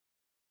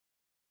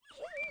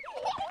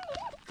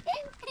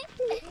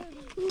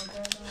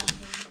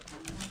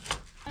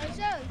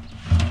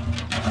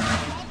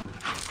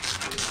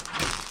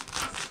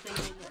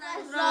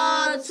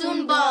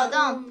راتون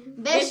بادام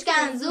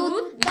بشکن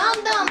زود دام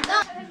دام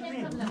دام.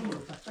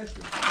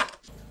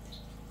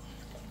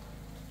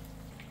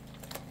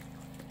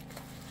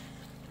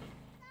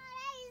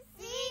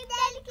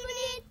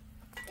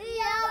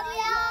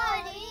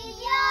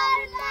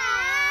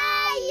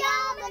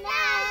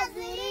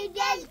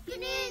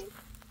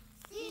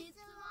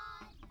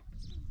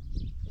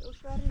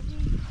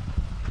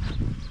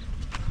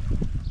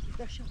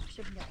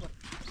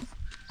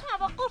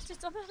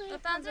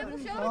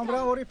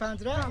 Kobra orí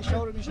پنجره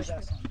اشاره میشه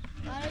دست.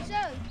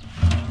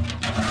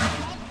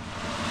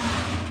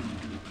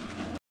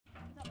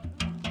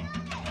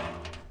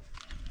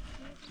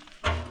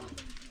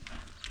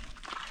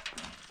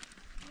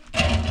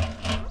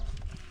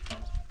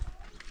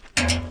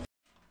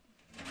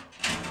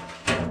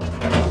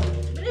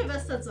 بری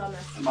بست زامه.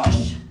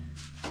 باش.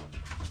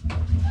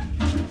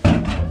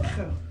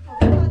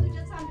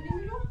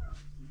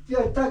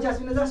 بیا تا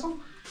جسمین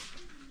درسون.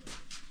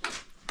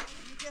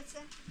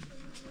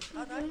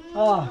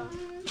 آه.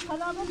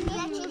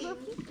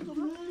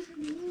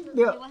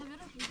 بیا.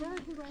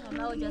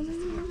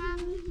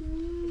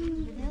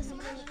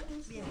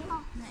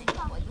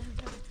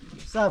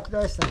 سب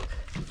داشتم.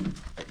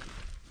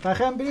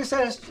 فخم بری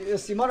سر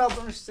سیمان را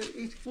برونش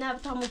سرید. نه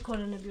تموم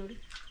کنه بیاری.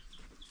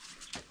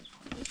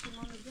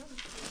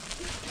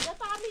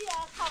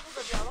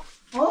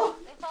 آه؟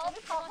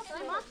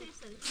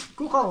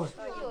 کو خواهد؟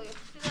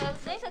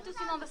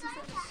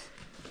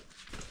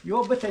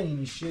 یو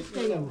بتینیش.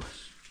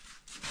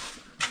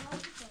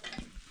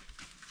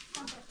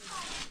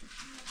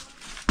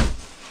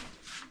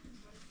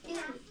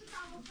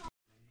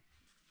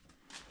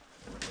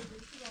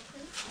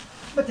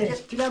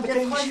 بتینیش. کلام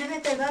بتینیش.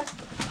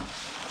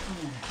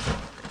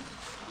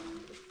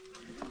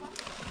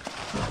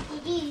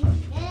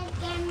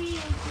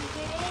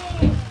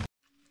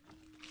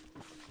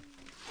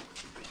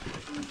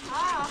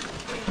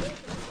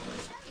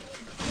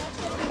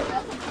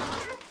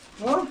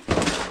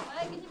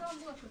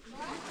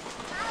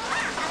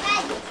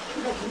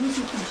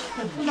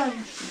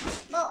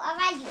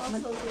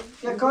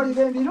 یک کاری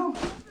ببینم.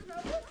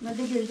 من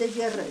دیگه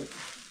جره.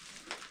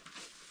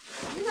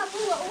 نه بو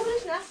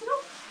اورش نسرو.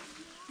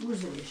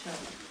 بوزش.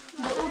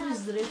 اورش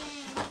درش.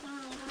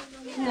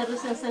 نه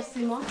روز سر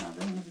سیما.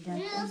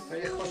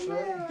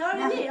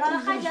 داری نی.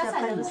 آن خیلی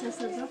جسد روز سر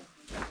زا.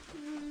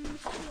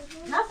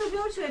 نسرو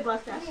بیار چوی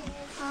باته.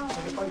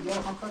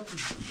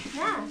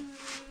 نه.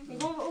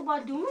 میگم او با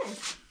دومه.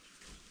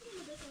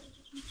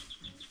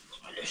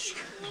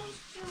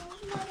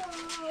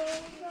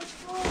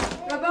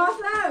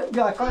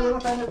 بیا کار دارم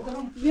تنه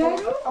بدارم.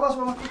 بیایو. عباس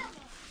بابا.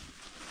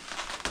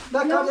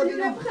 در کار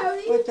ببینم.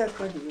 باید در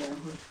کاری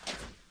بیارم.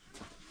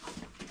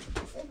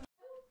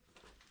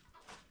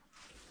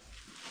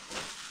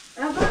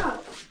 عباس.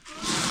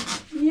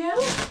 بیایو.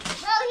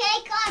 برو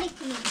یک کاری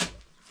کنیم.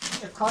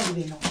 یک کار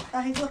ببینم.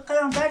 آخه تو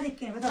قلم دردی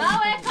کنی. باو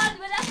یک کار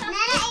بداشتم.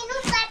 نه اینو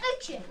سرپه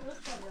چه؟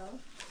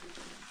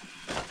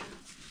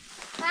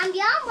 من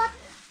بیام با.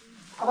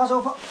 عباس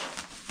بابا.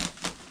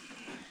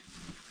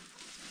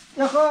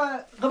 یا خو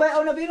قبای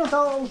اون بینو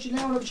تا اوچی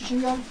نه اون بچشیم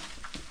بیام.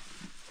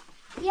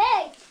 یک.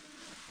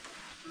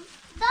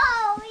 دو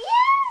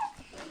یک.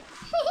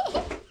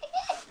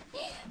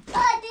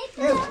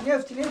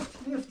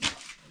 نفت.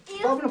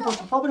 پابلو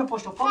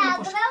پشتو.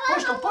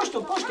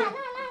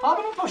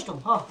 پابلو پشتو.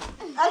 ها.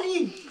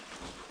 علی.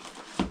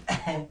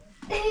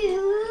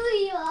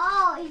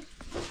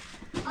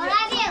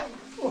 آره بیو.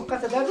 او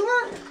کات دادوما.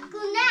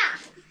 کنه.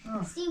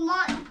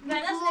 سیمان.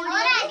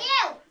 آره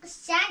بیو.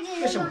 سنگ.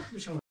 بشم.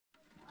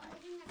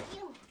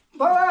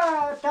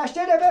 بابا تاشته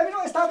ببینم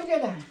استابیل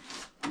نه.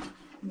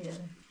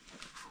 میره.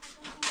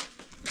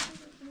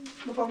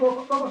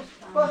 بابا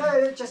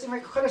چسی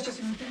میکنه خلاص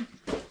چسی میکنه.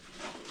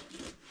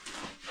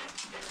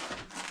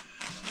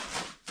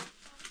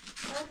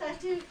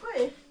 تشتیر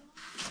کوی.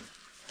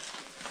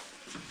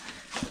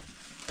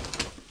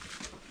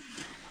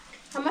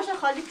 همش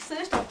خالی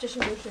کسرش تاب چشم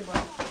روشه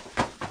باید.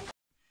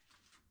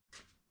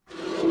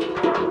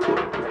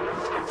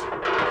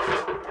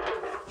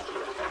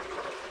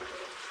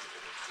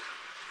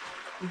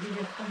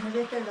 دیگه خانه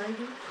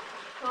لایدی.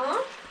 ها؟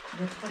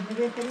 خانه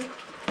بهتری.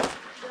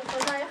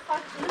 خدای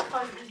خاک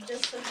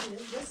جست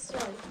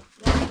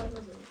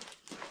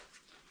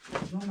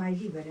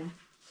نومادی بره.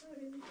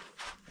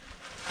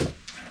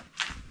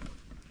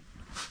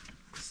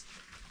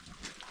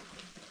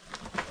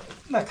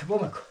 مکو.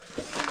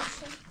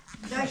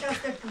 داش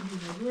است پودی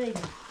روی.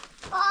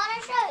 آره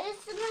شو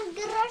اسمش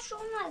گرش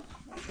اومد.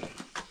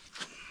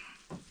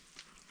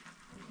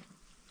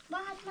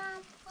 بعد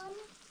من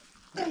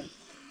کنم.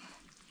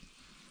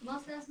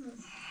 باز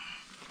اسمش.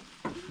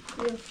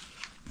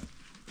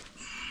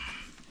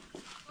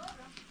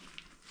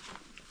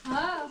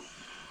 ها.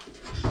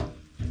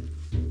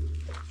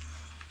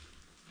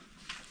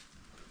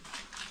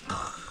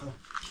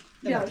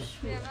 بیاش.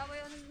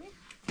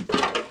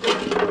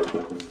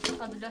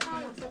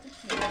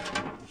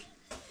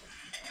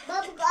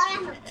 بابا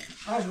گارم.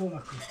 باش بو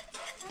مکن.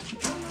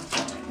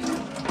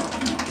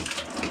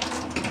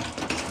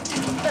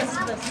 بس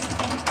بس.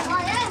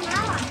 آره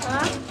ماما.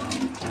 ها؟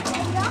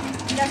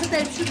 دست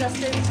درشو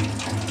دست درشو.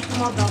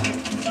 ما داغه.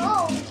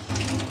 او.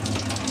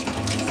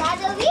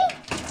 صدوی؟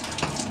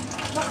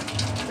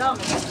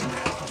 داغه.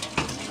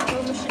 تو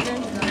مشکل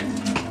نداره.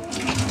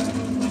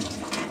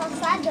 خب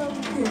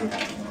صدوی.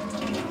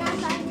 نه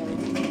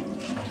صدوی.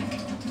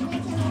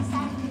 یکی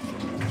صدوی.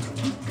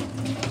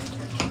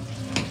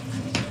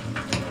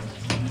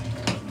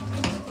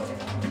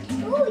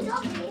 اوه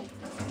داغی.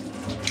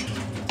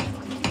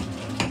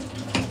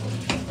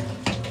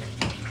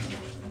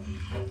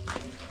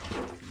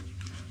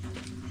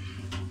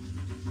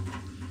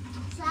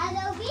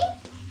 صدوی؟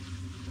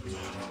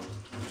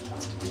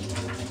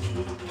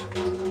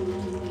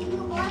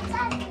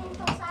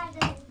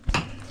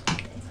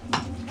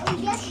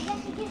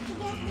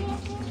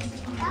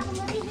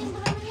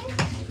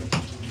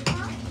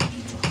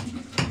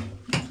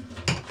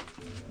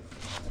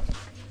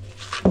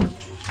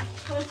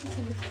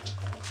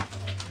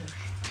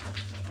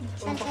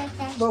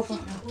 بافا.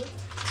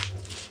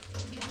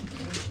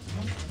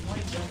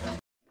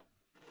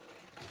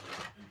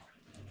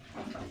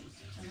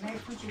 نه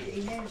کوچه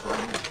اینه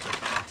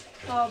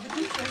ها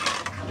بدید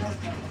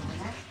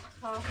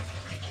ها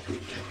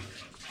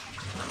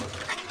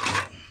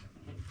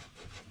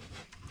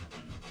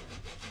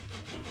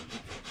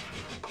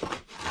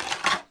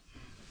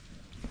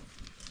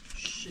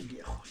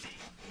شدی خودی.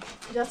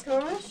 جاست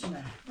کنمش؟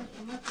 نه.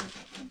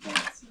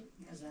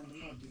 نزن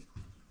بودی.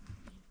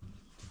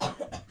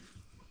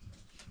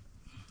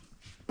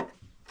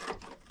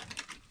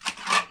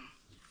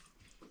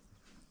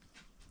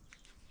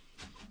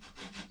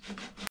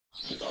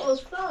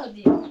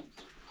 استادی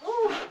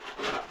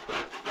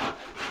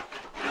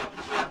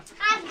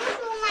خرگوش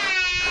اومد.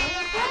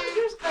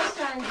 خرگوش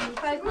قشنگی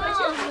خرگوش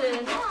چیزه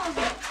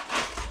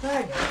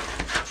Tak.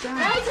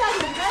 نه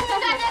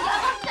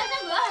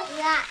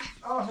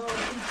آها.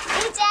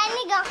 این چه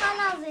نگاه کن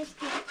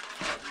نازشتی.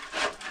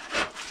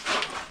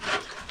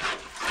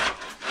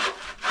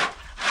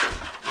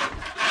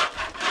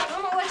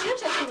 اما وجهه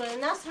چطوره؟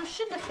 نصر رو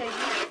شده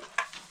خیلی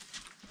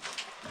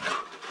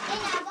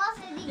این عباس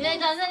دیگه. دیگه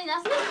دازنی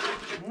نصر؟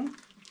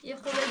 یه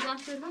خوب ازم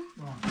شده؟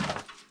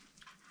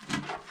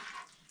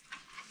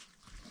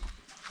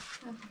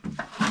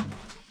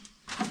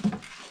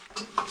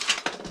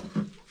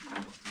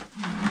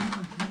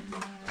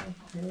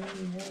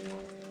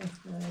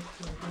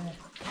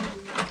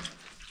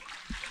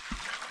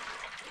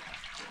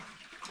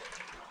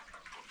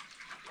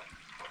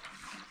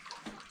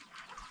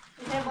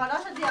 این بالا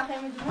شدی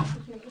آخه میدونه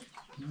شد میگه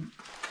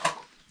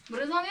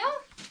برو زمیا؟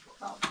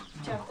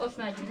 چه اف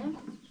مدینه؟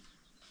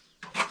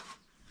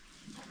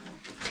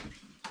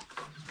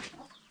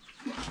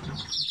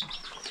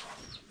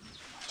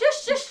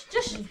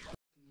 جش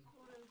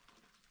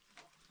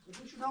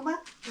گوشون آمد؟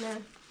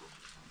 نه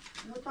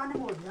نوتانه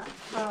مرد نه؟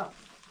 ها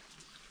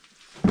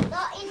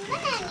دا این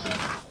مننی.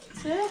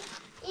 چه؟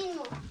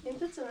 اینو. این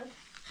تو چه؟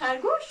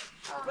 خرگوش؟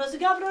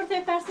 روزگاه برو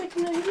ارتای پرسه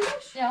کنه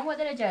هیچ؟ Ja,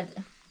 مادر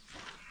جده.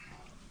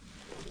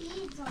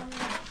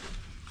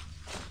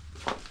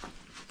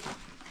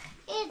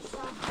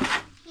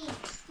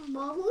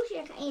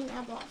 باهوشه که این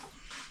عباس.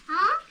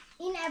 ها؟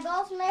 این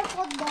عباس من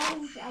خود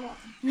باهوش عباس.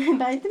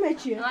 باید می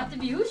چیه؟ وقتی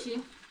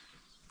بیهوشی؟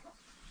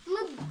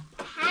 من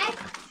هر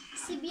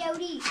سی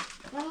بیاری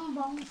من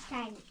باهوش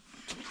کنی.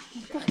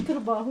 فکر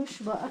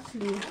باهوش با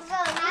اخلی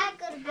هر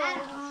کر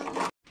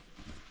باهوش.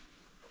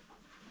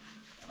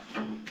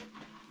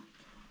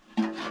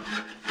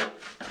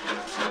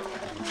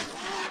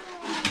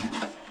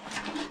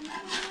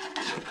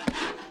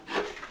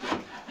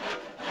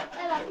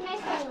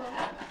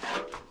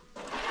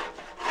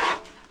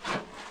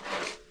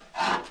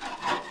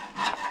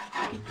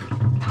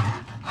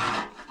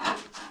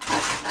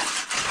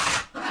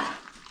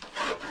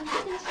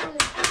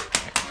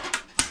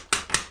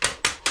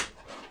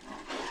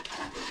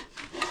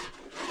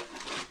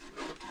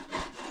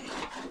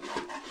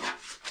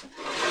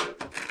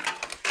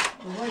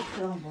 وای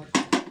کلام برد.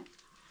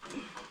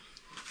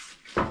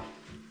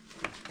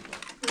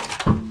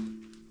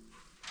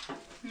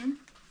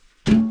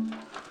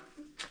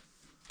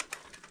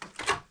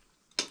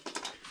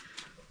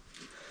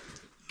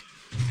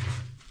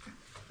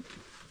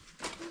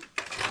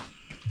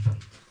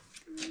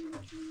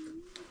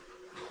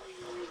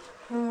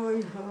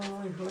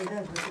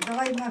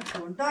 دای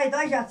مکن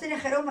دای جاتسینی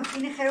خرم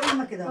مکینی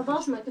خرم مکدا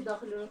باش ما که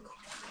داخل رو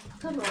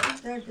تمام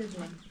درد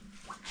جان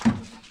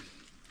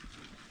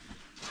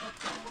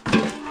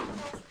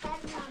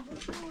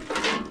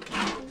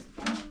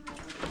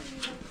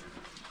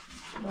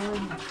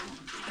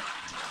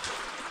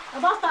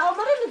باش تا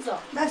عمره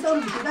میذار دستم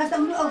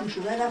رو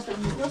شد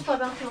دستم رو روز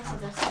پایان کنم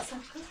دست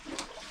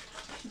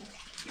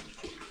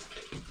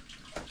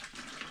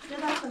یه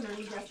دست من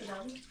دیگه دست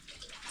دارم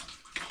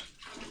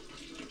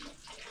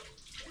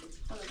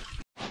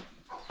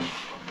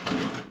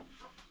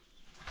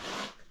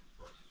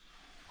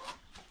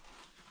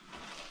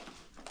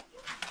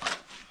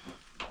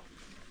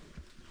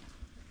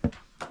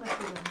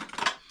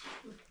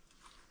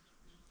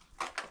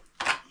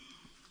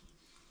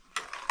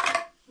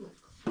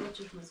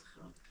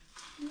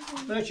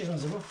برای چی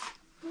شانزه با؟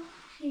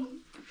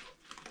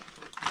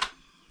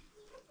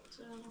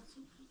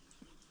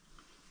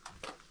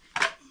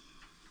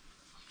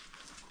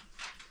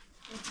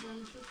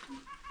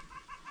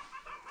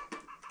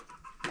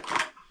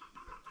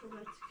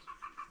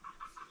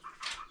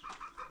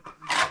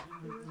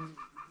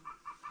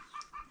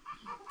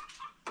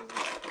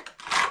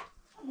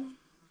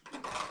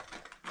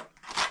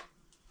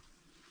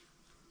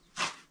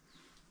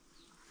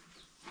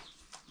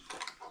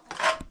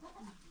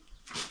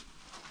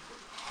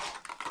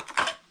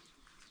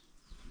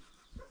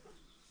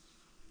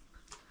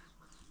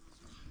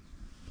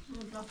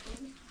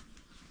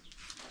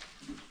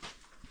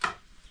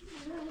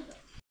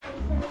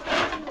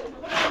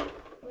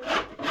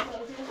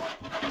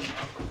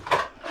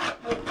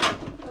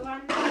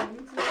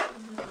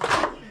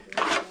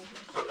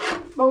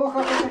 بابا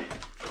کارتشه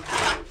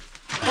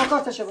با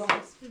کارتشه بابا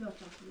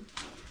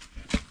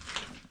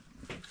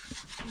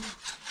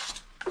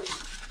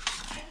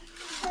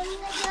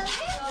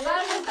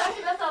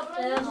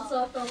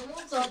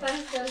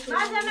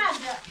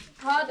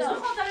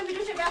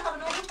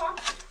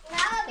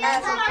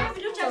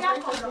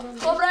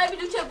Kobra bir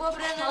duça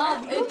böbreğine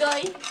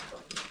ödey.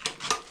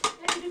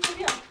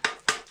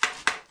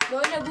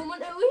 Böyle bu mu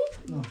ne uy?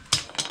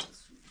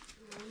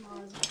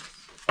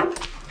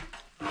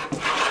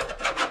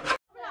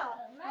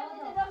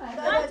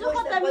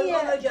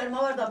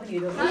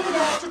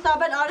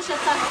 ben arışa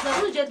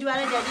takdım.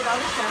 Cedvele dedi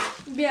arışa.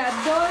 Bir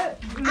do.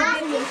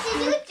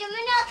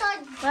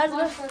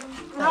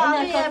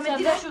 Ha,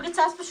 medine şu git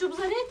tasbih şu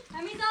buzanit.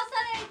 Hamid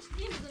asana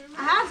içtiğim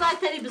durum. Ha,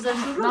 zaten bizden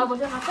şu. Ne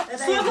boşa hata.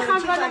 Suya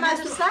bakar bana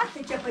medrese.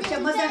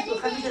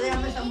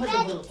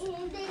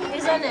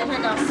 İzane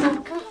hadi.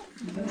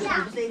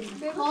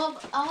 خب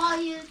آقا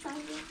یه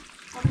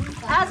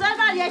Hazar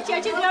var ya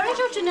çiçeği diyorum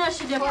çok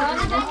çınır yapıyor.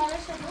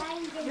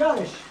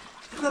 Yarış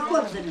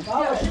اول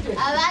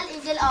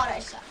اینجا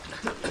آرایشم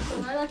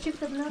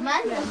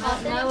من به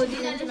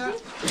خاطر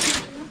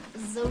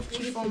زوج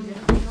چیفم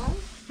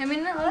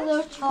Hemen ne?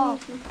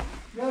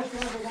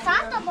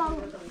 چند تا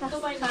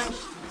بابا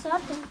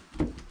چهار تا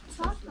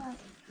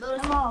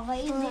درست آقا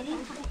این داری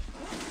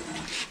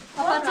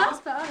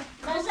Kapatacağız da.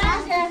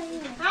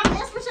 هم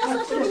اسمش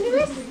اصلا شو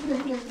می‌نویس؟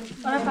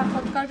 Bana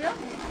خودکار بیا.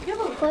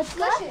 خودکار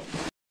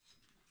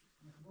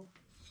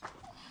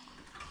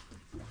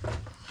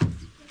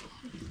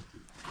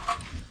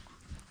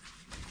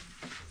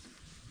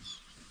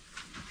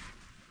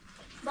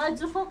باید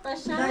زفاق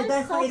قشنگ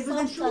خیر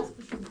بزن شو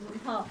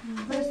ها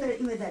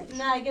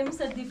نه اگه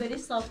مثل دیبری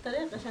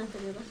صافتره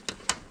قشنگ‌تره باشه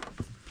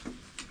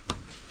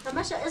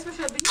همش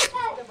اسمشو بگید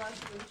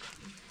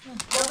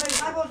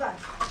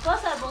با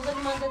سر بازار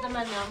من دادم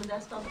من نام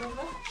دست آورد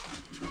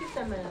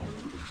گفتم من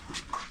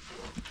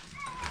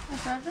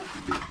Aşağıda.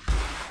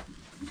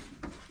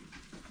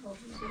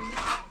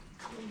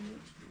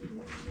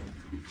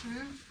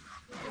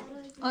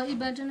 Ay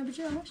Bercan'a bir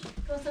şey olmuş.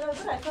 کاسه رو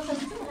برای کاسه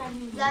رو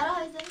همین زرا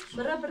هایزاری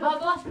برای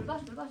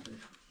Baş.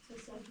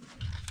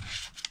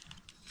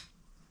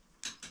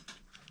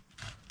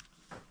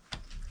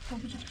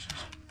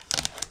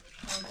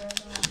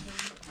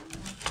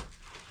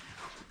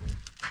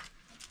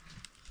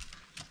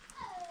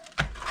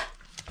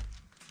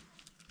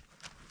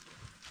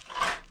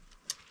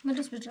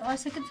 مدرس بجا آی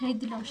سکت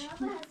هیدی لاش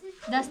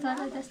دست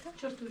دست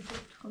چرتو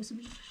خواستی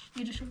بجا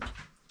گیرش بجا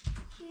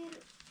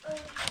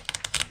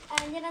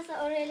اینجا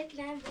مثلا اوریل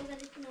کلام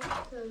بزنید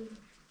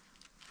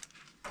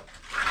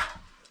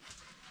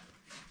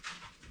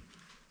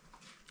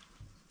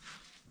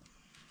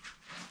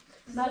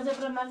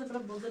مرز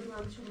برای بازار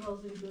من شو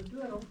راضی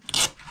دو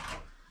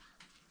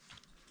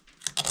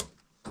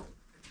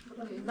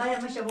لا يا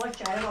مشى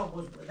بوش على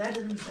موجود ده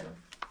لازم يسلم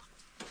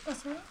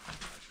اصلا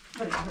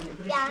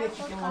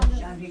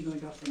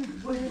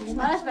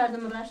براش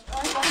بردم براش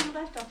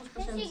براش تا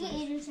خوش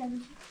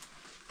بشم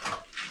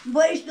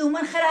بايش دو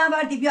من خير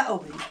بردي بيا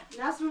أوبري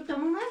ناس رو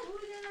تمومه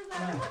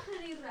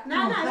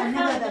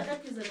نه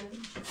دقت بزنم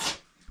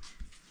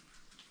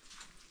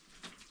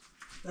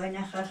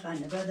باين خير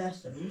خانة بعد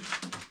أستوي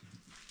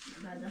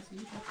بعد از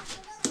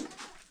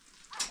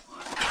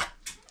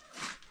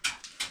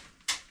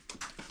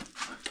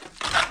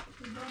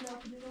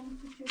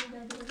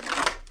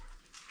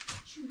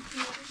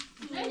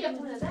نه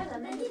yapıyor da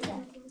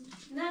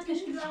ne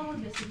keşke bir amor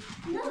besin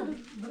ne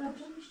bırak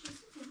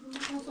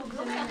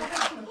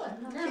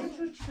ne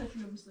şu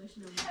çıkartıyor musun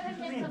şimdi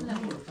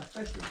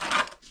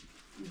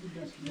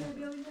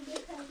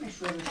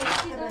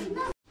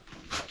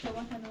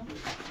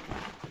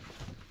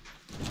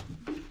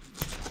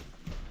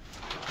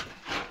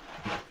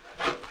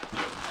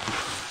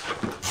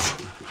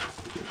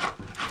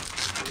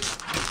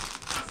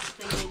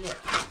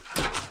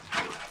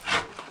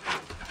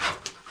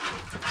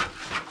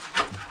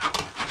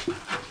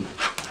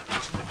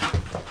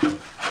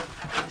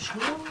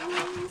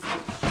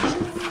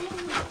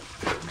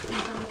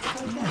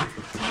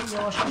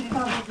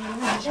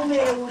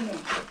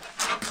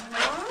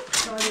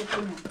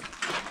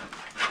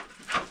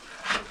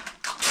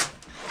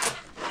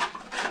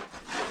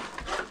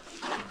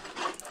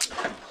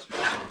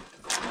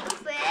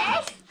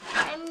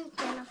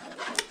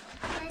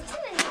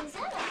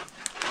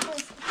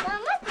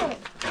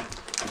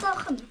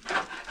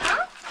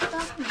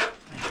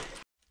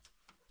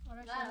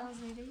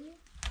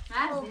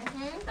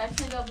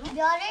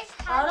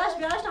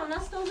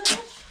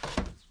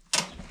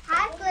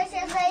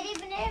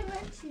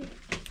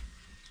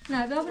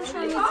نه بابا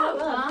شاید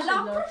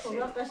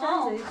کبرا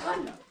قشنگ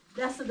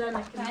دست در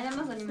نکنه.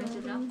 بعدم بکنیم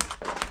اینجا.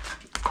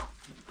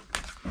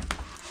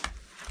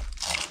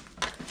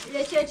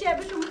 یه چه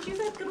بشم چی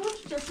فکر کنم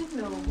چه سیف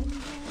نمو.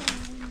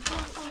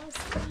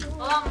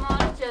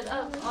 ما چه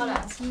آره.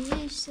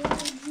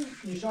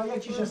 اینجا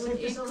یکی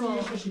شسته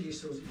یکی شدی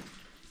سوزی.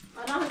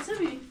 آنا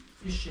حسابی.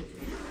 ایشه.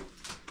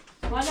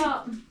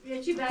 حالا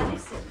یه چی بعدی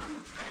سه.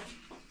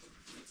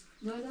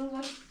 دو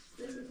باش.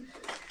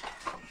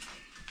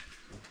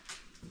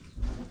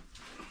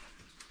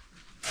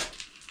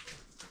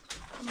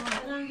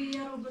 مادرم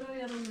یارو برو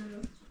یارو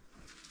نرو.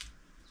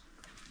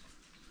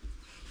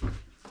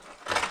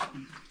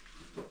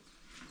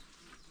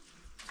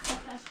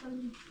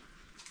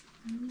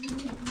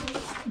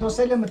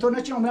 دوستای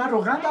متونه چی عمران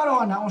روغن داره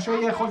آنها اون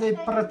شویه خود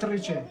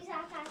پرتریچه.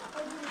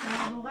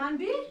 روغن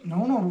بی؟ نه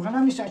روغن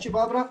هم نیست چی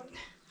بابرا.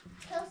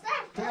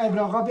 تا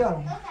ابراقا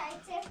بیارم.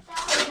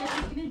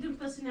 میدونم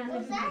پس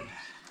نه.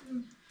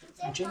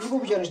 چه نیگو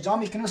بیارش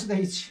جامی کنس ده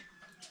هیچ.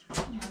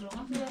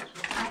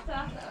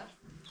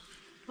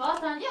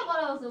 باستن یه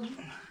قرار واسه.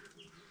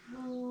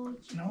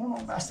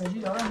 نه بستگی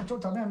داره تو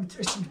تمام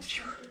میترسی.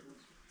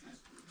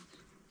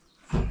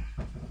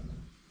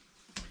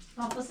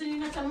 پس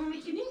اینا تمام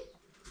میکنی؟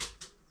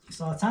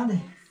 ساعت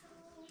چنده؟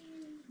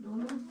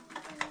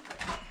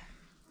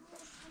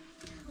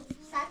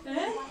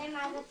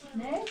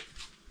 نه؟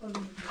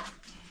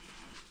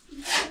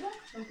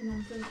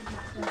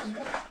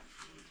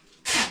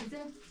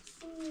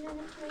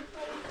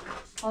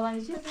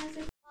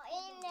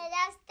 این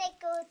دست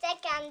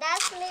کوچکم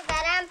دست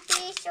میبرم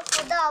پیش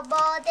خدا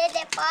با دل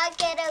پاک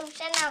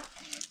روشنم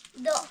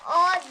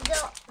دعا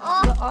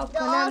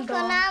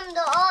کنم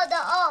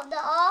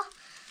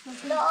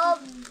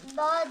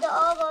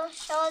دعا با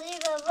شادی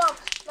به وام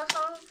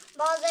بخوام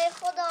بازای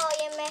خدای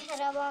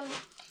مهربان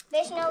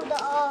بشنو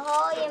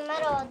دعاهای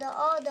مرا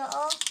دعا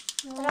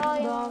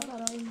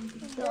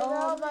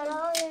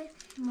برای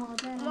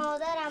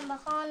مادرم به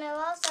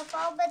خانواد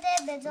صفا بده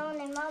به جان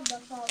ما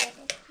وفا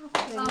بده.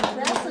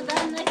 دست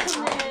در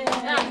نکنه.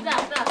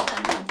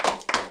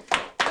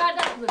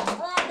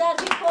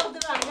 دردی خورده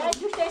من. نه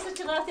جوش دیسه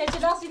چقدر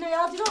تجلاس اینو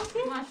یاد گرفتی؟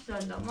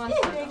 ماشاءالله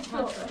ماشاءالله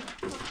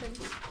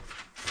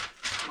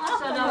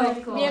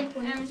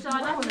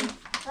امشالله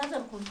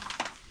هزم کن.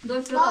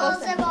 باز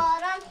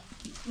باران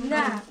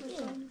نه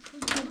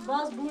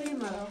باز بوی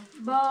مرا.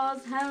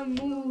 باز هم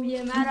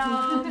موی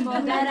مرا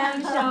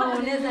مادرم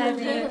شانه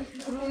زده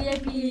روی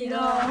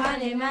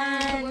پیراهن من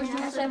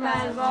نقش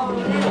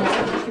پروانه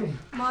زده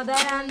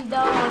مادرم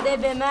داده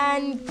به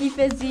من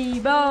کیف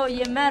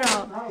زیبای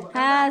مرا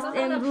هست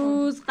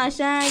امروز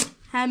قشنگ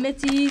همه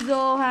چیز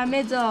و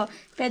همه جا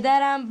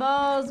پدرم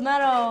باز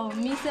مرا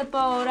می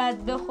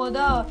سپارد به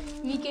خدا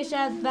می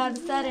کشد بر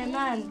سر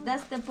من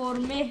دست پر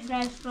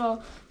مهرش را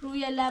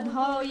روی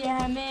لبهای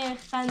همه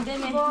خنده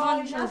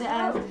مهمان شده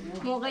است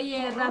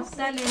موقع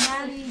رفتن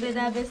من به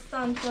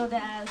دبستان شده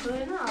است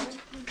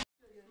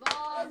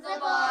باز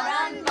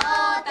باران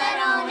با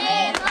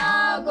ترانه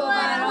ما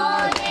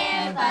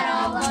گوهرهای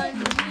فراوان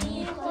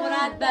می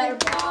خورد بر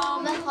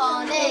بام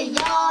خانه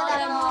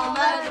یادم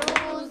آمد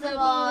روز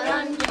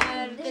باران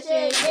گردش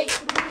یک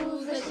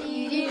روز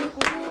شیرین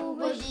خوب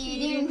و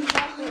شیرین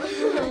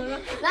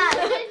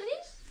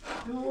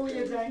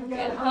روی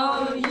جنگل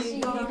های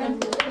شیرین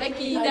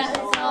وکی 10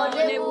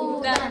 ساله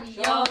بودم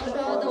یاد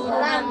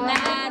خودم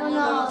نرم و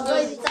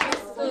نازک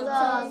سست و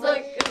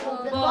تازک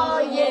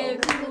با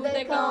یک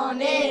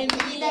کودکانه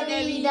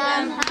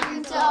میدویدم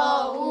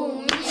همتا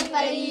او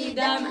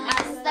میپریدم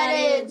از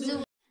سر جو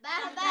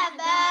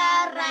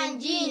به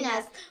رنگین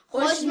است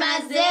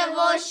خوشمزه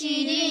و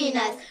شیرین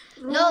است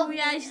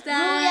رویش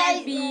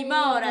سر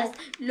بیمار است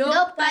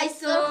لبش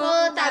سرخ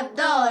و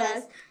تبدار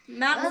است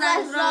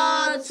مغزش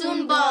را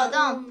چون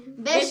بادام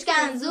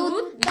بشکن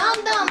زود دام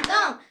دام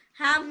دام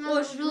هم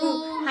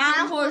خوشرو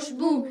هم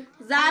خوشبو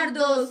زرد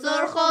و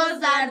سرخ و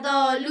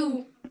زردالو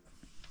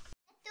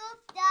توپ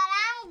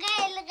دارم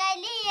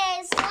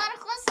قلقلی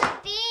سرخ و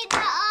سفید و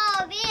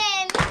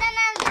آبیه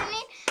میزنم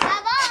زمین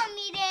هوا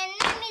میره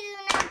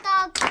نمیدونم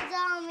تا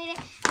کجا میره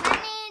من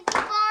این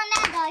توپا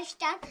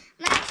نداشتم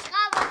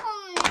مشقا و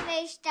خون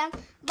نوشتم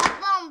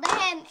بابام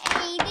بهم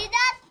عیدی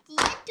داد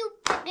یه توپ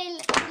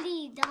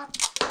قلقلی داد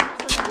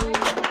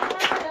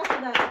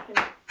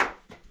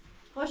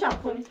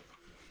خوشم کنی.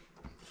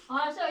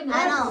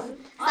 الان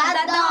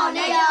 100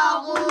 دانه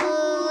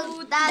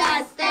یاقوت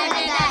دسته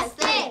به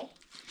دسته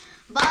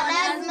با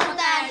نظم و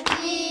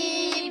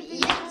ترتیب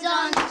یک جا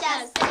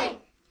نشسته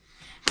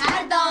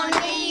هر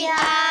دانه ای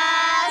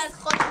هست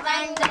خوش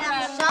رنگ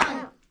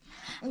درخشان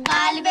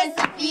قلب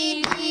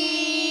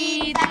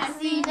سفیدی در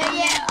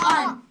سینه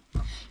آن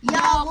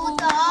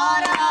یاقوت ها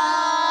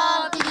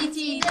را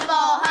پیچیده با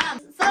هم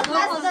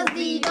سرخ و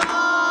زیبا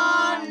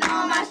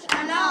نامش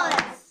انار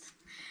است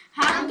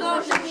هم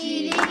ترش و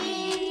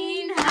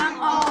شیرین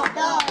هم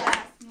آبدار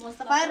است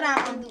مصطفی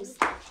رحمان دوست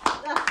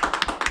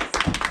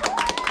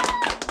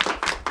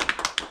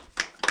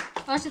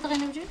باشه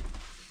تقییم نمیشه؟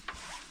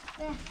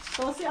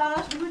 توصی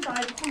آرش بگوی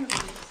دایی خون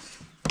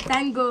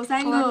سنگو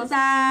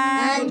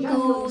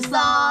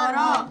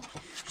سارا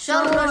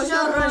شر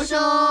و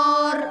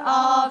شر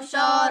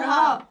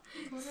آبشارها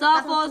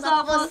صاف و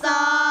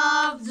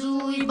صاف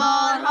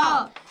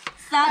جویبارها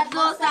سبز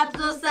و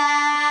سبز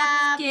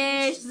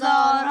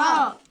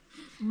کشتزارها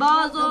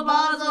باز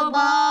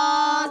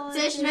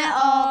چشم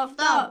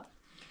آفتاب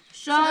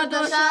شاد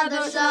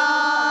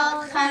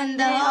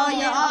خنده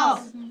های آب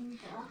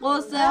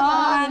قصه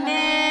ها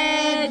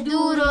همه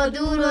دور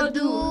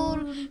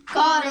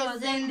کار و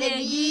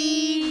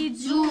زندگی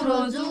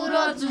جور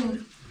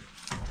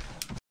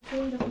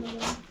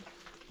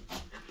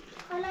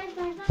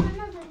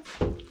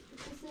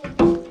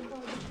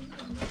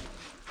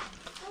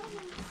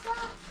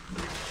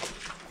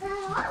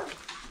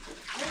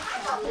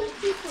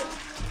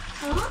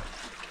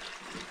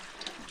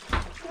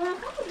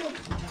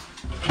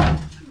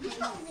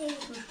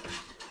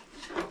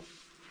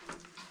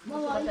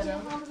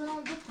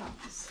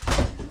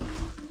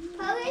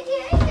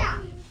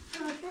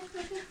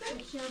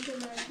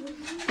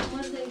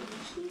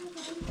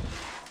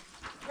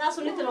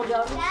Nasıl litre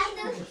oluyor?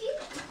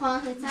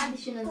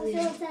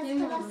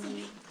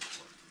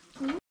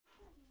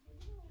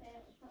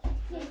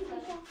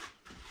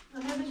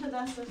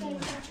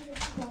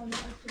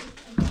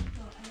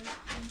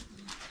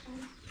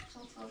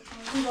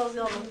 Biraz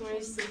yağlatmayı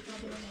istedim.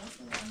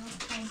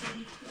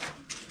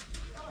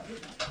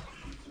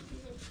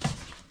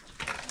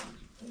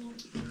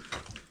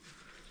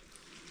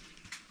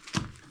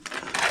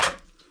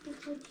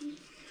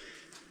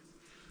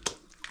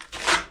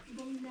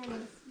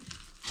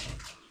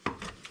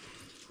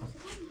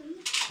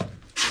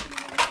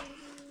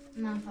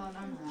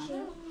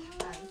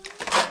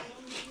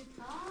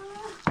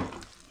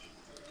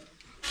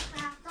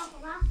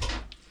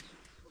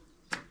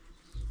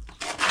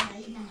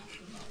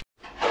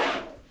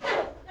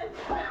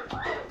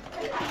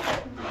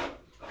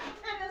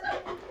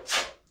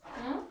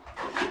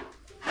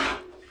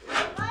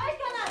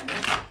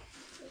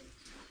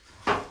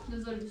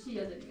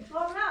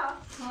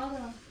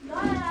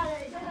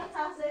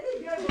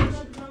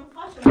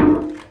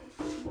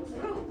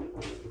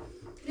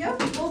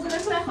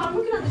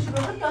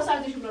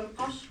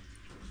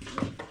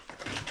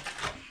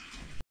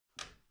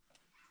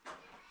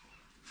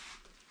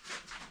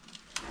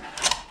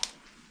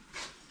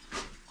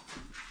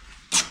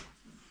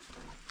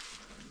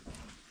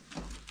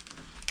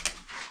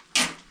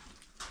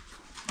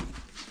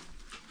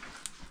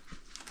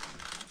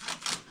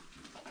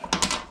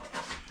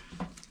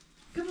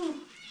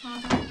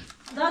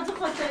 Daha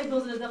çok hatayı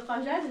dozladı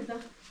kaçar dedi.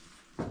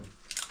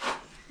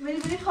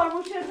 Beni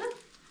karmon çerdi.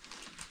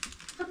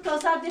 Hatta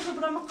saat diye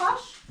buramı kaç.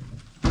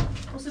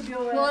 O sebebi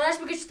o.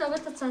 Moraş bugün şu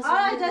tablet atsan.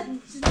 Ay da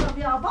siz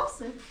tabii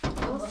abası.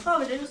 O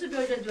tabii o sebebi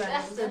öyle diyor.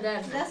 Ders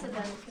eder.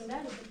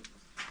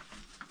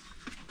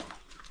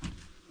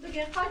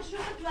 Bugün kaç şu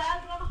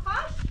kadar buramı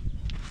kaç.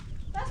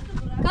 Ders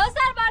de buramı.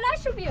 Kavsar بالا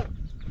شو بیو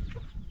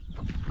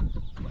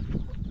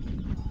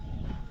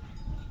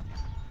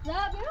لا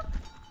بیو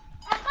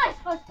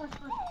خوش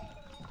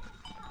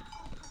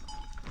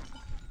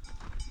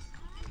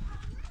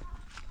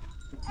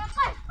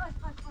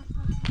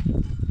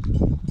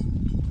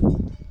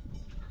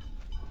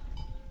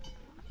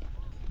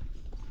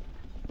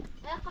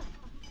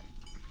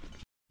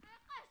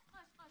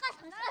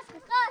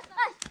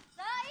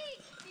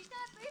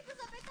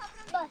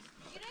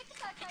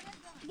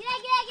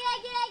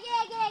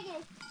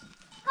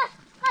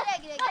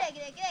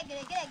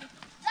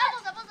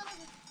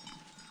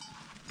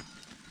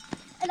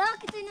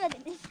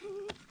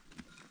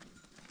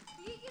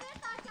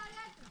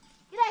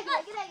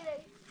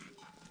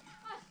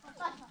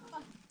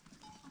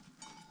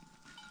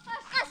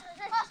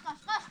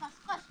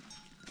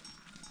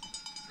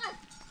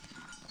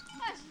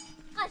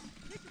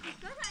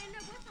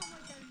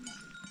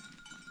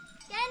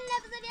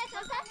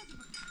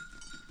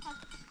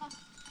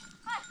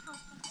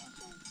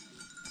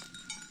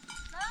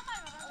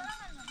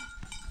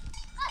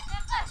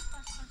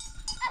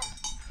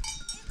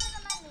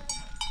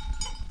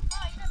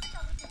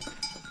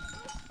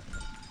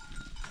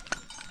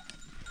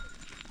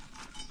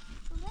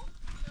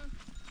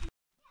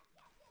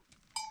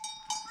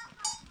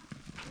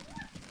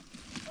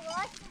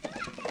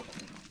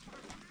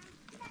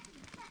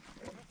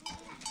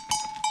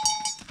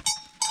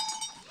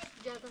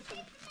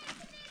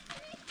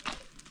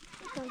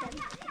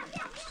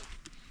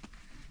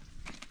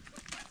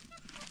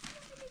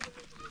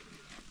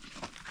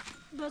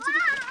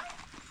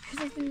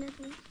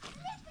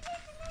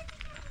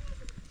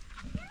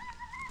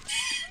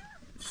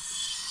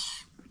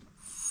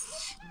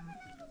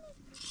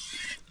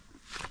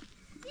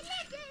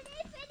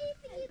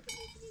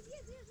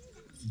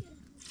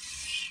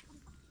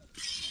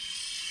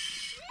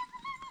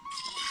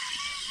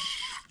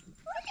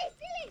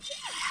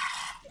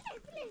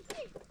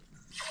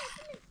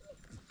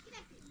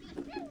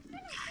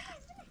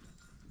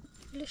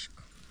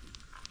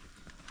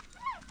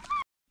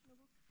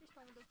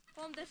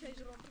Tam da şey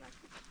jurong bırak.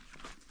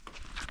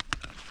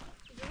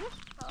 Gidiyor?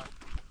 Tamam.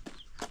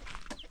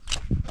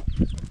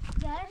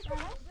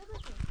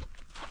 Gel.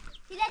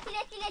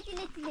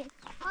 تله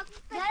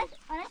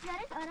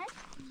جارت آرش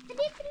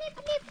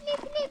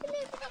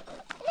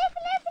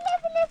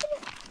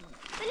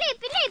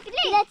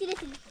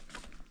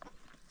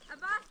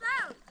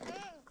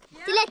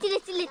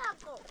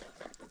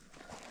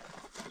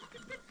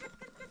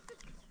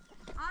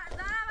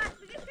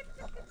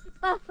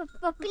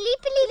پلی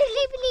تله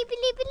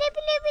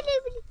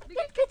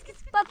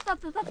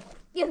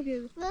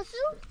nasıl?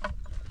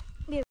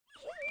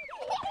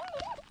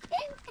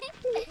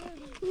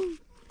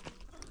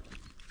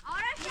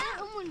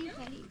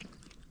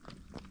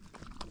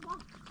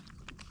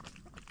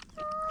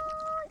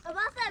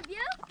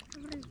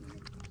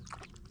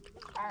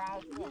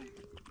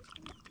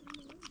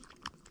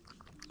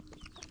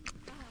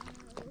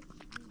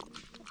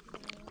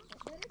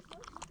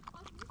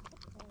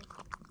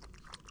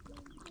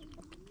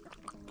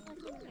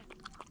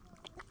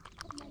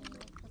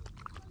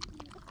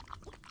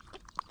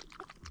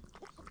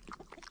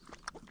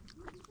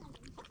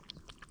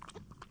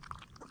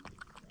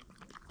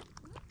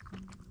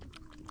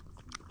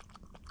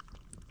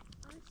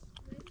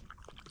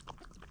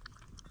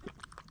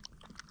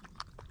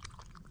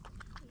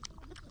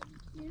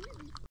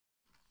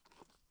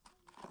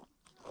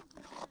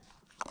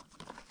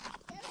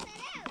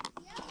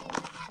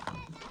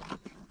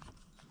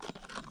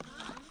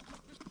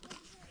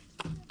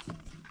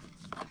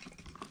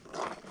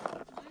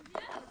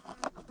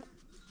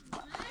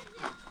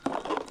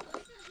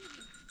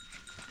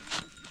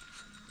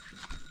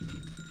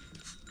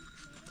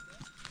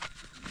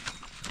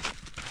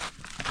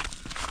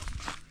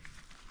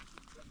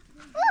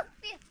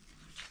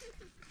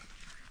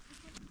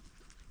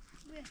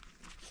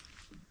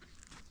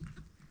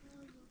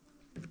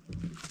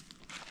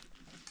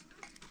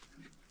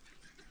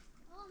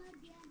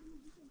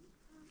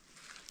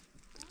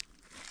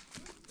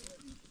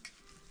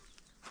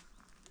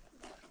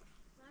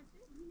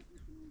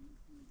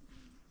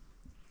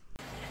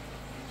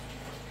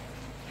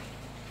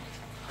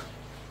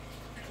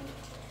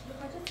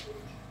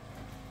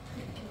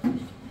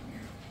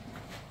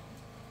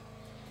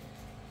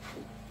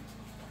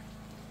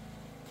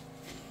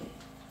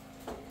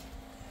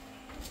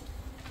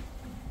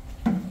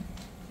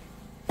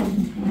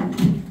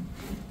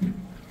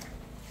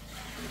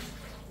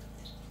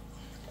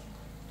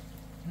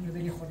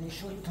 خودی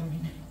شد تا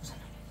مینه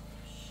بزنم.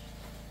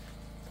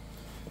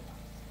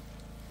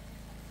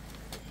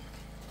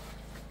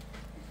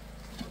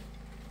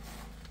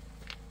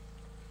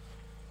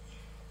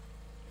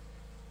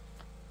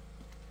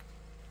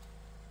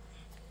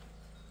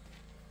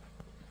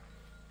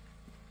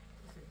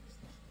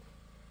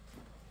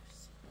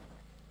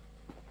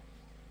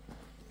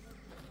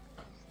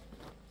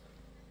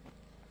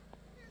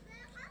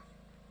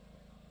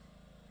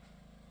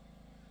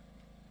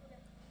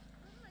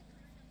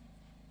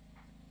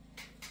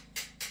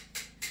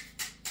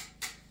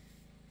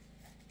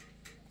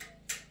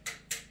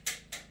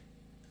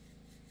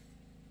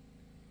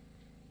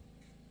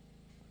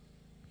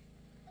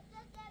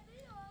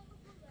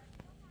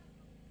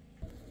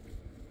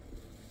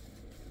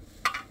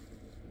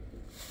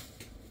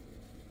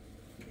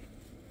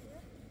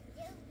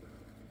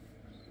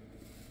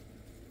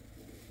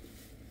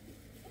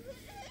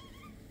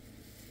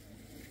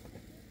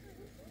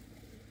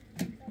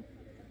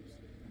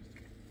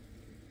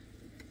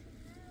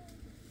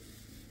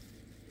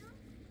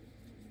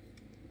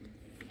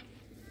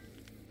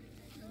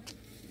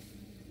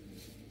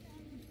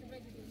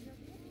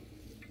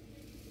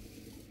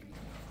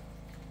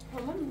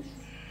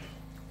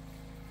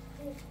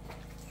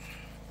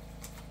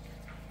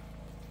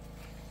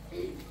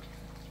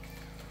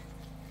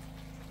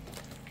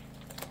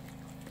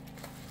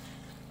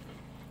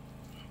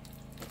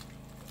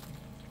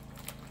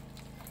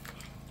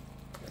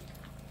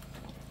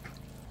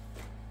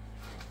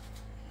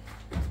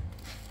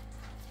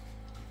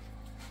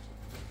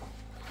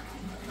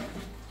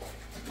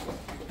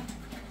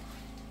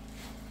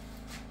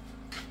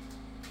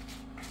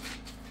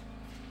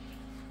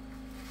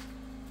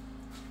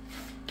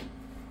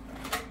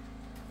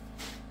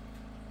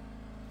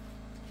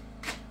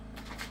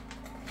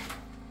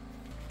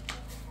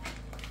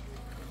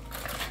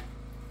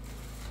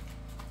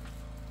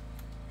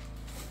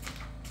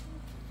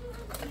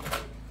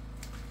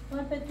 Buon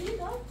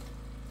appetito?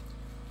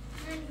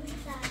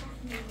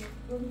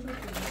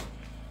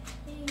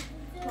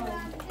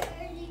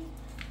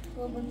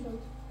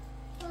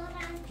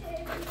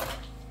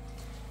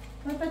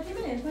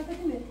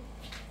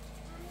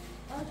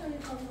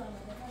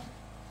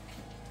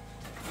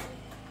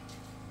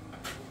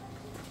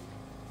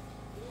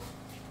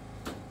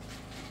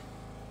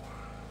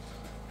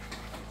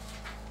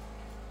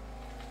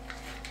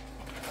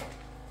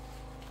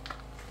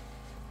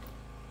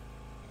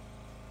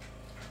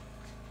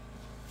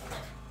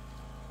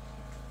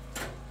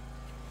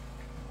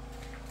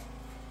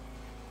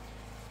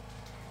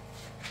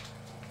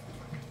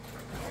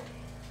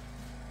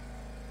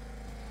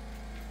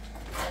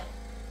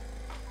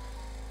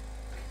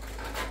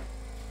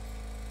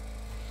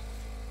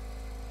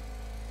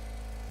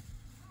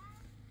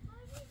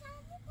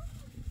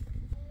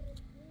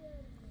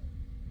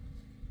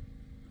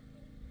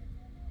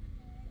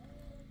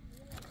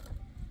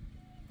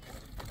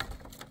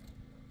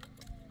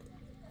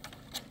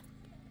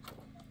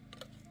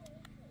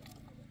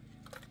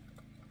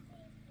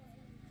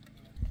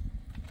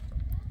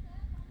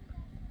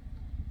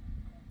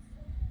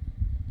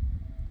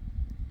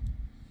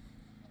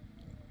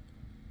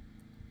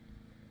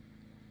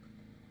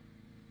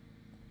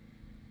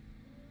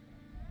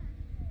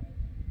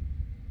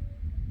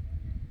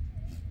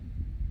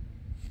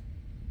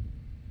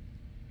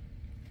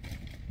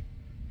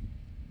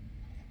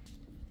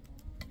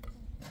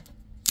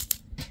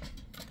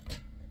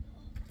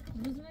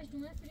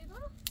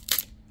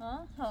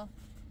 ها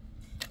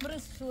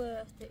برس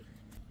وقتي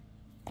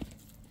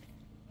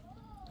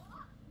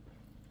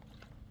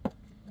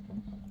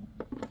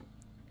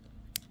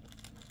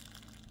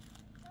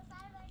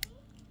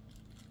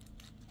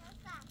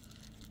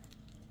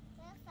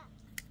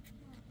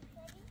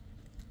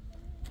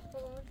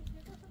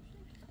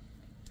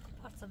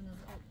حسب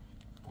نزل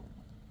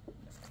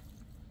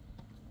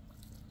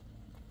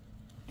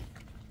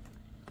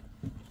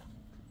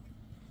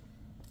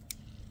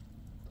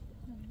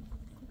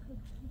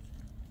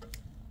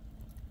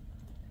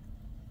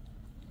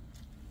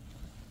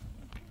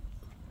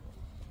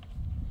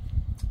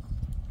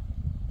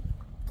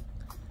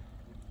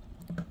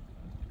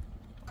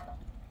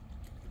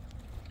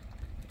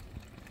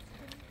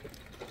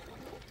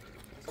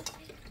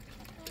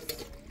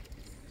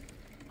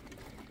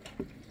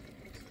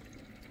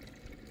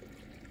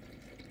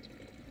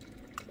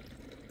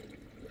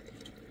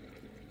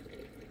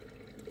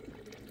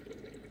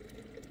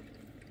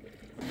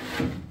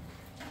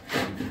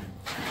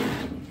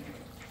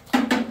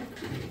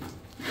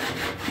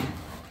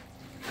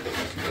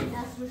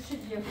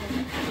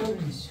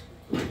Olmuş.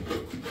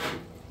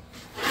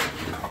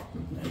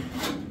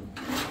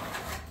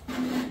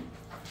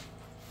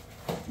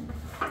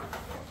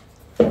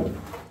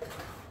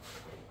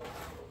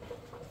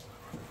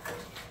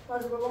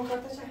 Hadi babam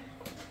kardeşe.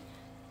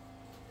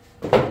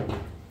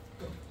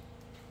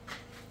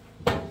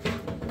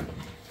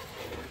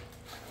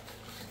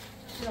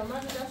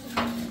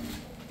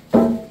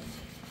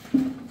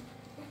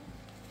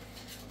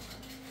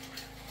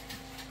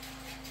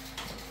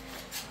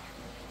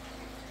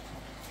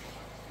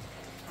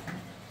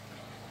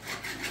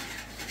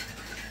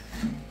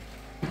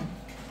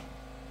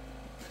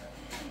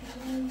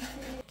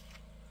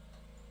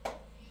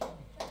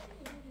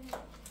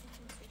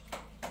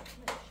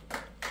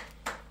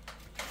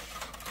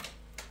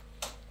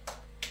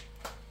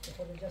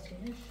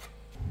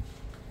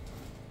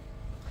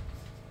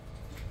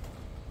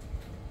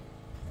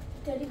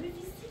 داری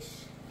بریزیش؟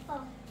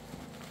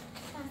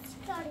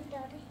 پس کاری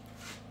داری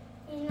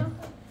اینا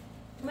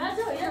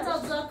مرزا یه تا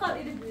زاکار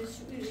ایری بویش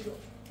ایری رو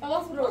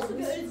خلاص برو واسه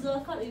بیاری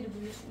زاکار ایری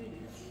بویش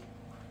ایری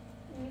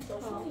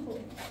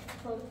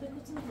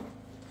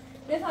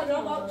بفرد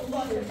را با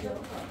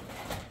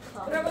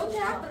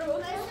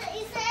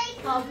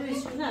ها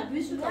بویش نه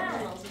بویش رو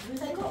لازم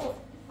بویش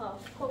ها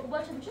خب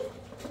باشه میشه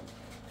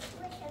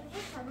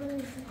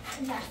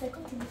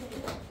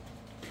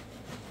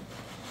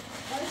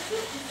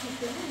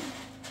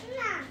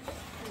نه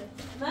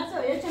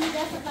مرزا یه چند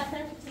دست خطر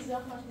که چیزی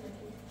آخر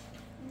نکنی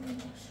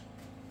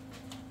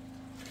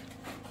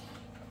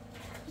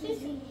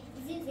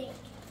زیزی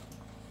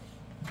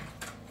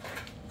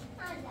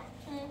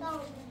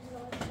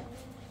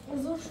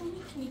زور شو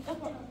میکنی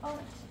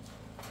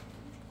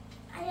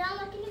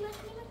ایالا کلمه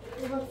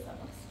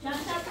چند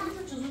شب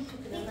کنیم چه زور شد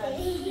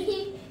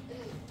میدونی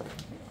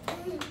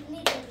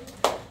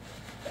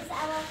از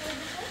اول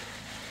بودی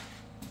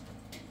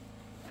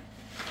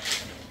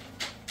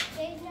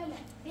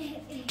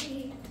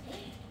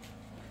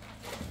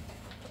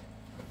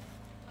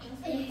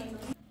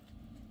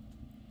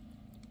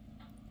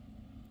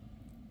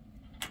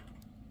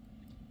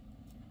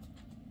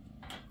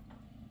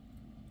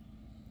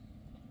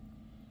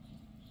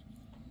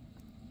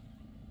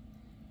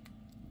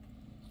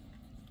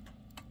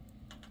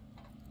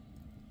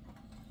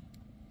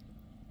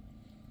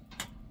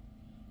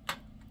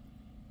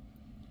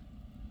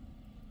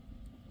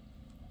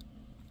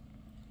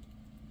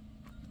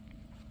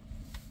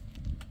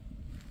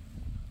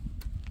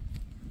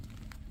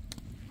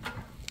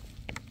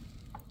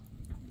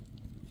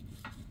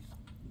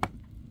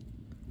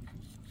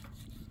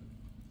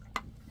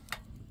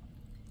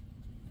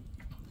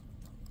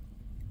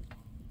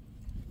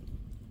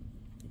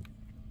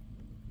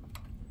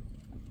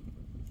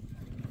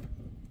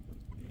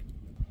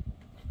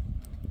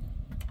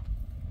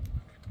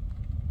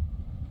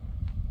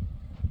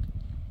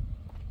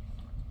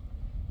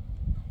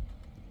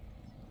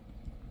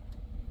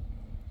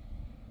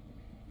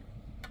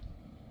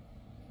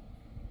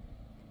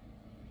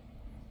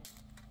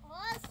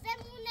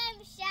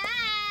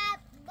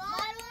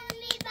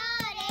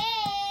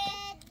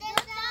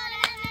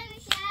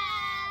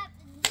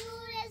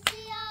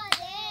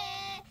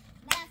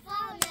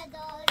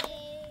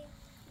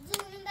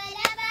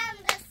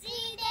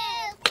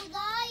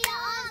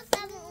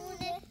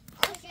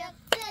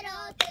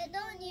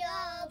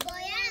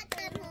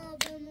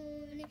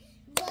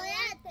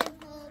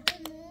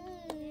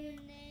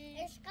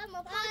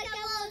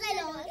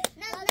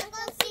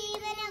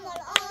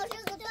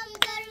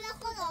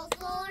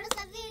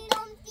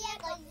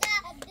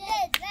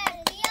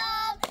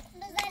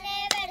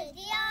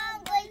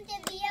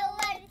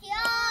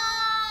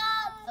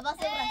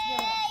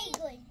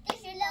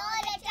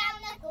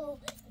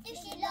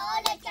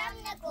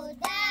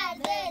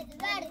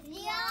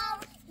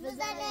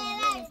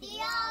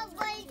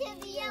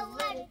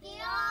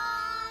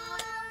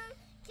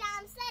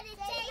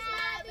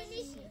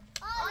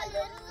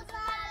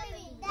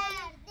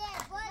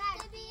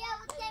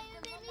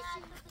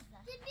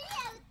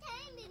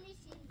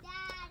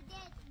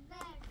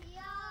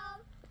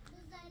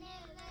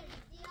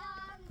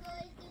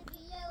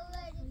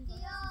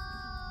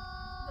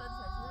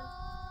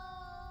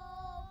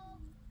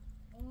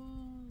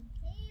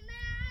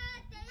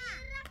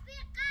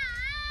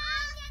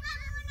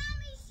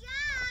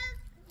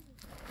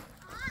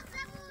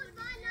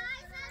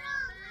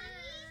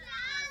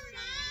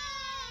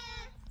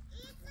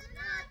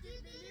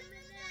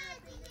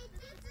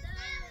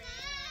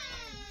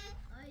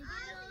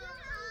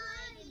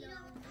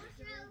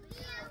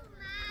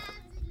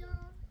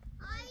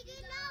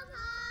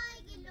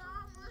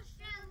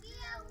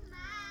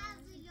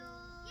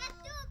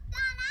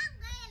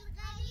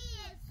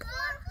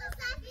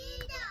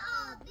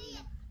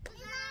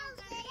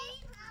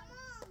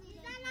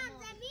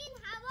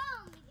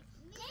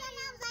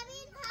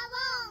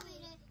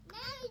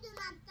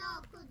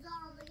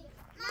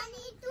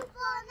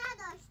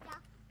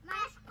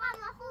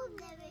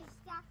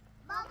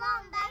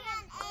بابام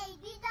بگن ای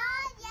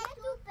بیداد یه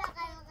توپ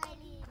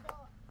قلقلی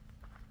داد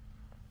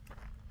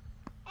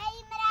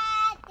ای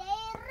مرد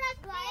ای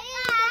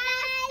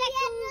رفیقان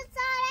یه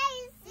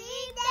ساره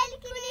سی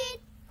دل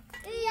کنید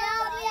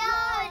یار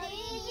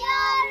یاری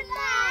یار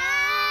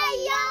من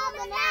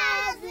یام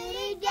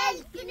نظری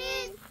گل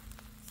کنید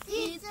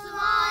سی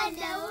سوال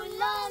و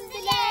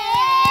لندله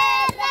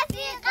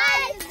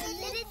رفیقان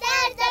زیر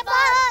درد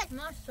باد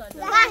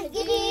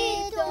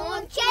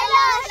وحگیریتون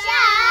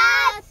کلاشد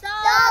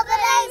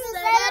دابرین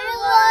سر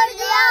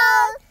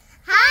وردیان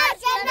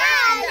هرچه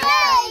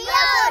نهله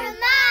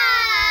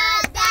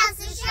یارمد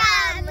دست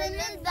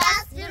شرمنین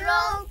دست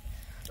رو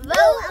و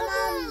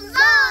امام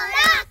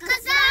زاره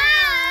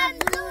قزن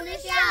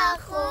دونش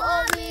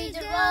خوابید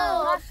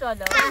رو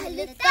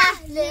اهل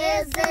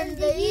تهل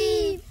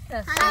زندگی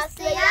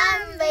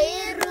خستیم به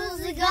این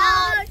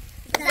روزگار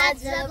زد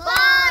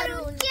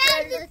زبار و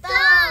کرد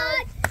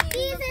تاج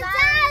بیز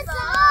تن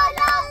سال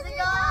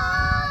آزگار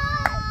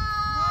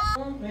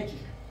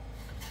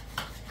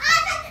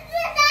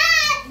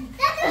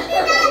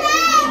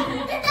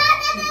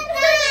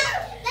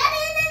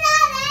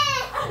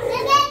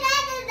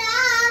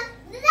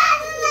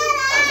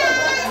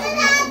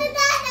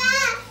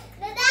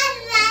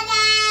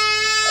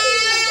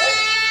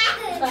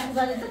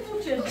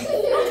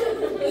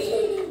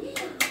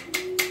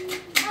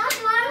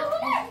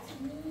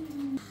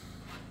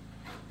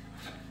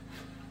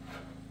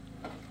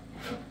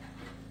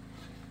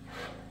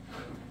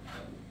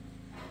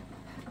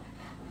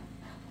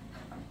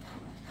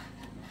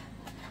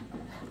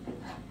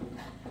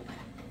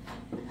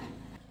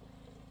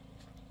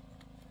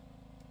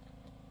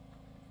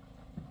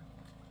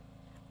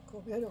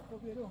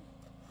Kobra.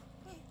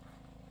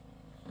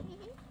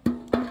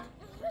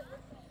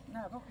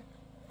 نه بابا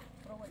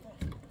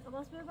برو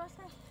باز بر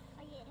باسه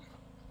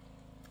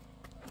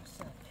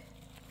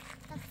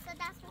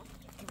دست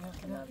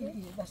کنار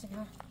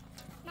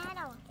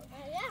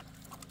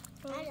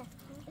نه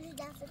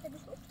دستت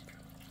بشو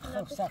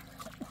خب سک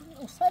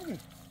سردی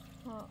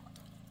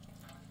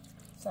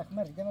سک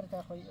مرد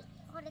تا خوی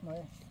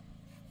مایه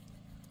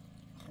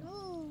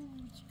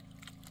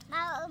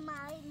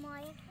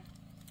مایه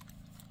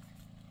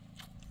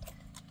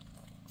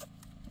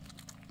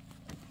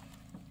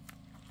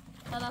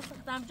خلاص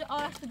ختم جا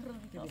آرش برون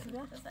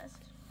دست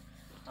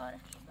آره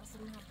دست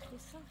من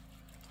بخیسه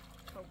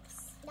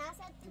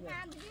دست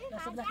من بجی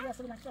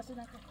دست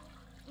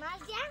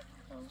مرجع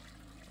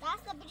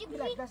دست بجی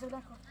بجی دست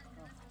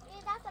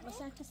دست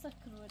بس بجی که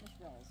سکر ولش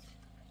باز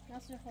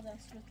نصر خدا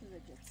سلوت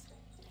بجت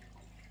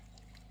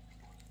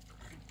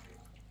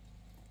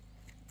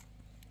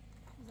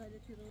زایده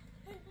پیرو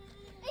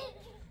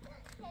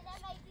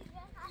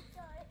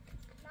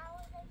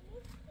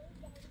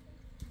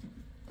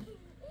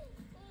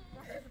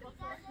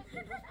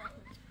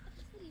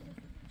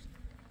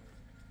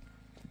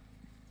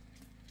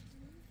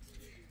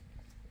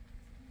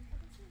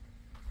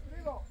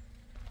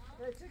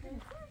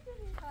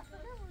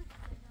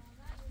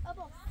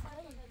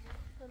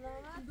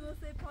دو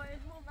سه پایج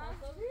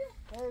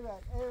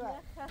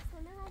ایوه خسته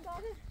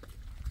نداره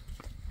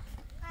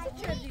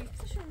چه کردی؟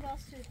 چشون باز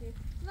شدی؟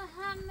 و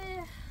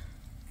همه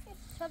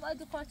شب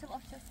آیدو قارتم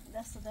آفچست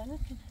دست در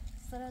نکن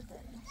سرد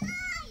داریم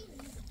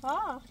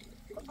ها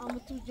اما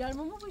تو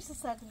جرمه ما بایست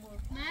سرد بود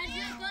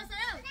مرجع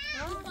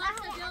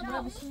باسرم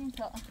برا بشینیم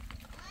تا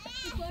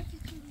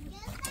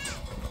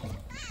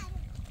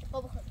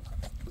بابا خود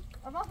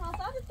اما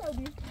خواستاد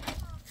تابی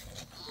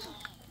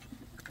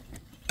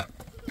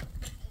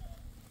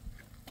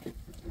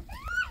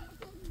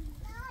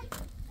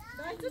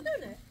دای تو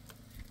دونه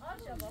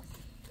آرشا باز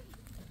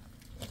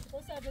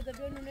خود سر بده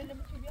بیار نونه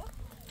نمیتونی بیا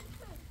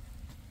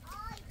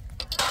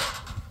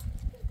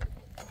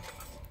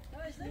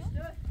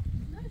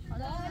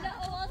حالا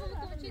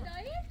آوازم تو چی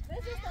داری؟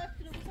 بس استارت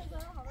کنم بسا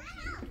دارم هوا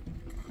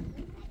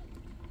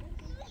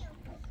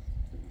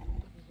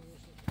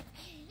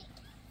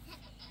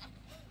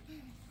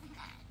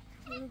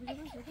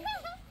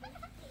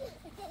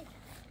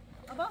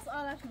Abbas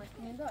ağlaş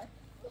makinesi de.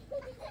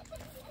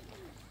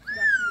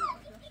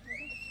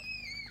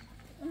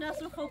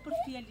 الناس الخوبر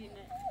في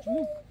اللينا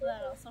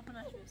لا صافي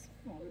نشوف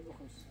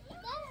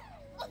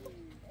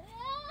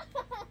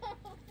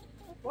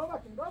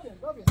بابا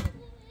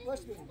واش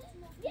بين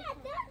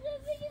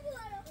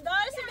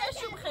دارس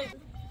بشو بخير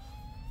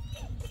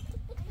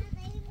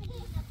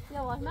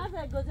يلا ما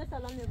في جوزة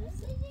سلام نبص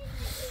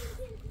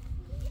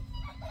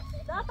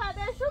لا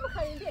بعدين شو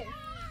بخير دي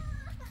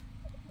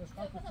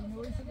خوشخواب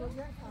کنی چه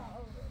بوده؟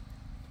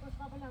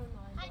 خوشخواب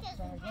نمی‌مونه.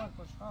 سرگار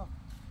خوشخواب.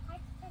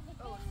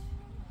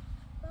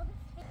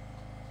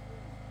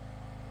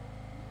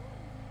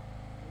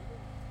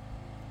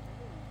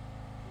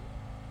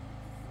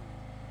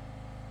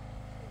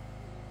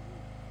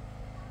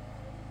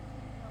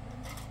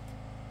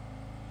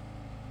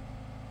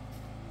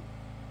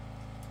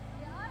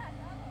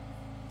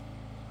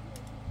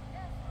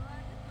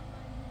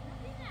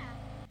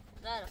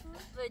 دارم.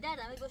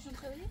 دارم. باشم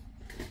خیلی.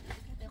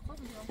 خود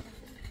میام.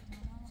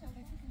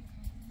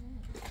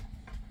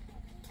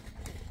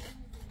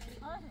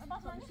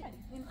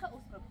 این خیلی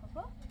اصرا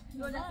بخواه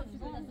دو دستی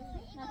دو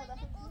دستی نه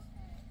دستی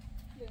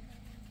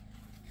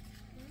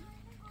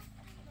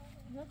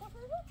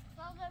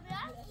بابا بیا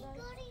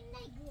اینطوری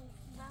نگو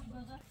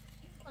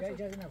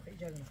اجازه نخواه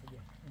اجازه نخواه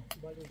بیا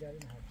باید اجازه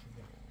نخواه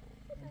چیزه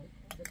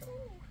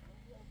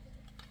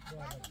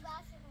بابا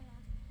باشه